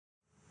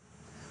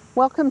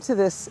Welcome to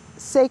this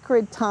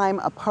sacred time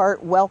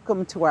apart.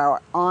 Welcome to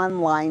our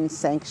online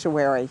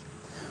sanctuary.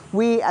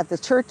 We at the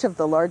Church of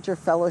the Larger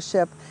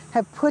Fellowship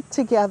have put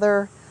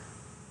together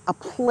a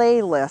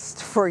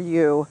playlist for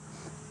you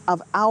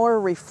of our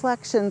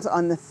reflections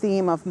on the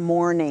theme of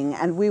mourning,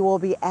 and we will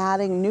be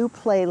adding new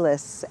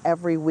playlists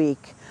every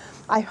week.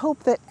 I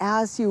hope that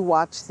as you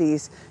watch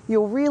these,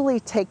 you'll really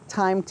take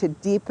time to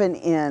deepen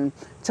in,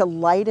 to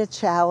light a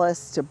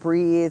chalice, to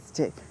breathe,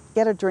 to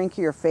get a drink of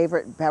your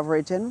favorite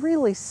beverage and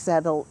really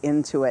settle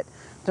into it.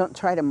 Don't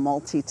try to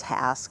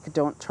multitask.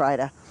 Don't try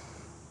to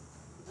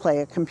play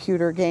a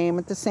computer game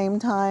at the same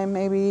time.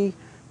 Maybe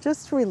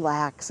just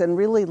relax and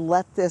really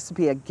let this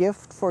be a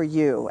gift for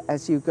you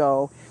as you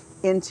go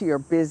into your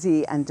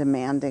busy and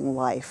demanding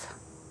life.